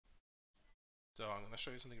So I'm gonna show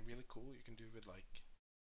you something really cool you can do with like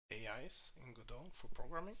AIs in Godot for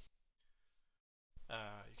programming.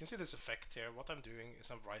 You can see this effect here. What I'm doing is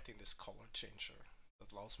I'm writing this color changer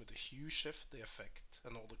that allows me to hue shift the effect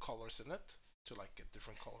and all the colors in it to like get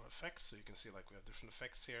different color effects. So you can see like we have different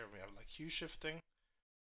effects here. We have like hue shifting.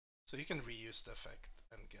 So you can reuse the effect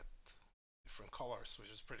and get different colors, which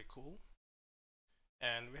is pretty cool.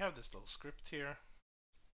 And we have this little script here.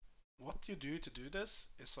 What you do to do this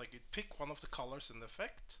is like you pick one of the colors in the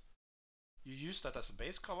effect, you use that as a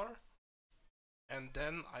base color, and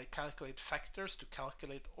then I calculate factors to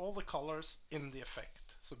calculate all the colors in the effect.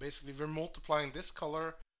 So basically we're multiplying this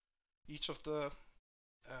color, each of the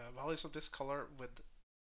values of this color with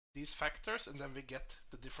these factors, and then we get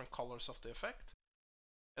the different colors of the effect.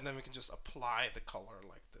 And then we can just apply the color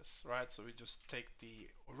like this, right? So we just take the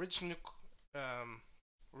original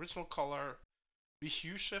color, we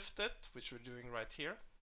hue shift it, which we're doing right here.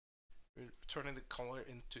 We're turning the color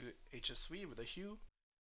into HSV with a hue,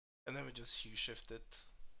 and then we just hue shift it,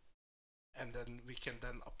 and then we can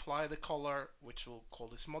then apply the color, which we'll call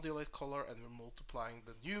this modulate color, and we're multiplying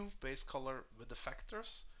the new base color with the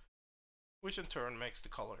factors, which in turn makes the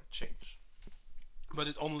color change. But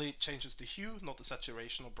it only changes the hue, not the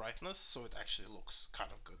saturation or brightness, so it actually looks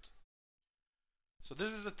kind of good. So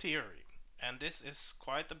this is a theory, and this is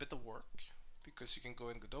quite a bit of work, because you can go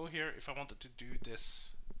in Godot here. If I wanted to do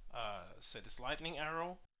this, say this lightning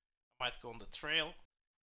arrow, I might go on the trail,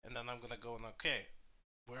 and then I'm gonna go and okay,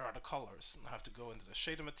 where are the colors? And I have to go into the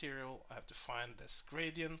shader material, I have to find this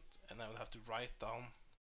gradient, and I will have to write down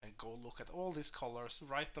and go look at all these colors,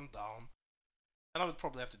 write them down, and I would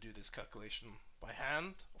probably have to do this calculation by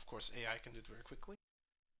hand. Of course AI can do it very quickly,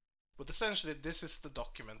 but essentially this is the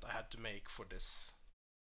document I had to make for this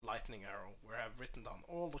lightning arrow, where I've written down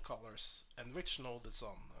all the colors and which node it's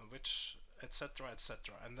on and which etc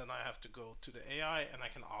etc, and then I have to go to the AI and I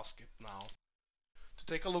can ask it now to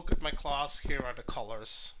take a look at my class. Here are the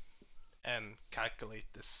colors, and calculate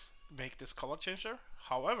this, make this color changer.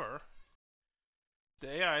 However,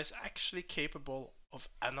 the AI is actually capable of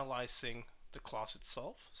analyzing the class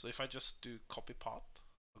itself. So if I just do copy path,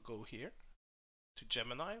 I'll go here to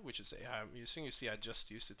Gemini, which is the AI I'm using. You see I just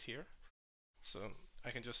used it here. So I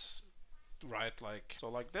can just write like so,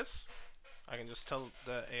 like this. I can just tell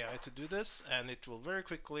the AI to do this, and it will very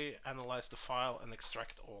quickly analyze the file and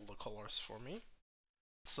extract all the colors for me.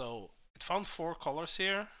 So it found 4 colors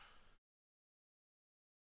here.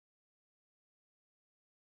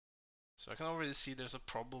 So I can already see there's a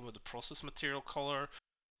problem with the process material color.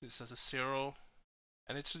 This has a 0.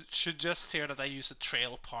 And it should just here that I use the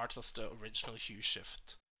trail part as the original hue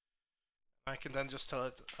shift. I can then just tell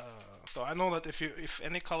it, so I know that if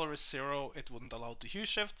any color is 0, it wouldn't allow the hue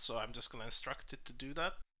shift, so I'm just gonna instruct it to do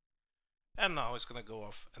that. And now it's gonna go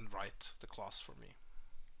off and write the class for me.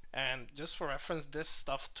 And just for reference, this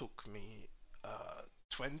stuff took me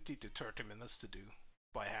 20 to 30 minutes to do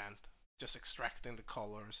by hand, just extracting the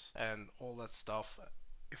colors and all that stuff.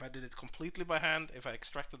 If I did it completely by hand, if I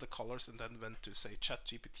extracted the colors and then went to say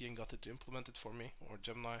ChatGPT and got it to implement it for me, or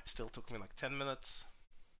Gemini, it still took me like 10 minutes.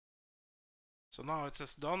 So now it's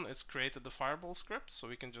just done, it's created the fireball script, so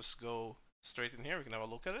we can just go straight in here, we can have a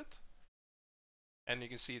look at it. And you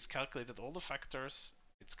can see it's calculated all the factors,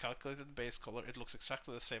 it's calculated the base color, it looks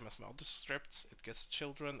exactly the same as my other scripts, it gets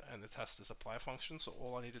children, and it has this apply function. So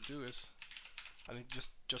all I need to do is, I need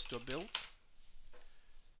just do a build,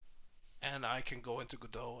 and I can go into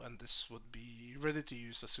Godot, and this would be ready to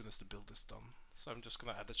use as soon as the build is done. So I'm just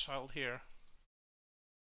gonna add a child here,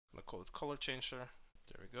 I'm gonna call it color changer,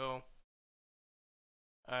 there we go.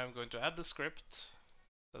 I'm going to add the script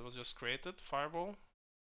that was just created, fireball,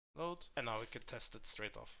 load, and now we can test it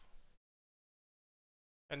straight off.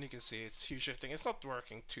 And you can see it's hue shifting. It's not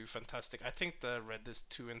working too fantastic. I think the red is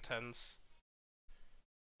too intense.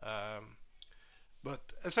 But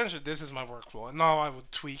essentially this is my workflow. And now I would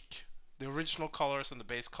tweak the original colors and the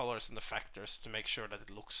base colors and the factors to make sure that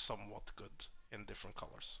it looks somewhat good in different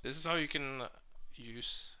colors. This is how you can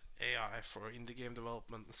use AI for indie game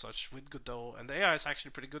development and such with Godot. And the AI is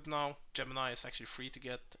actually pretty good now. Gemini is actually free to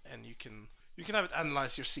get, and you can have it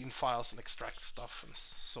analyze your scene files and extract stuff and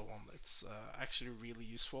so on. It's actually really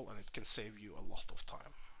useful, and it can save you a lot of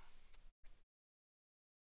time.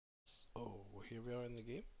 So here we are in the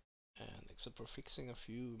game, and except for fixing a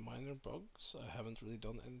few minor bugs, I haven't really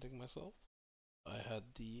done anything myself. I had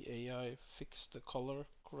the AI fix the color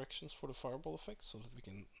corrections for the fireball effect so that we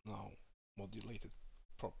can now modulate it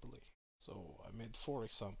properly. So I made 4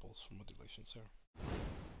 examples for modulations here.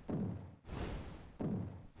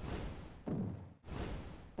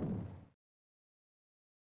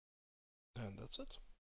 And that's it.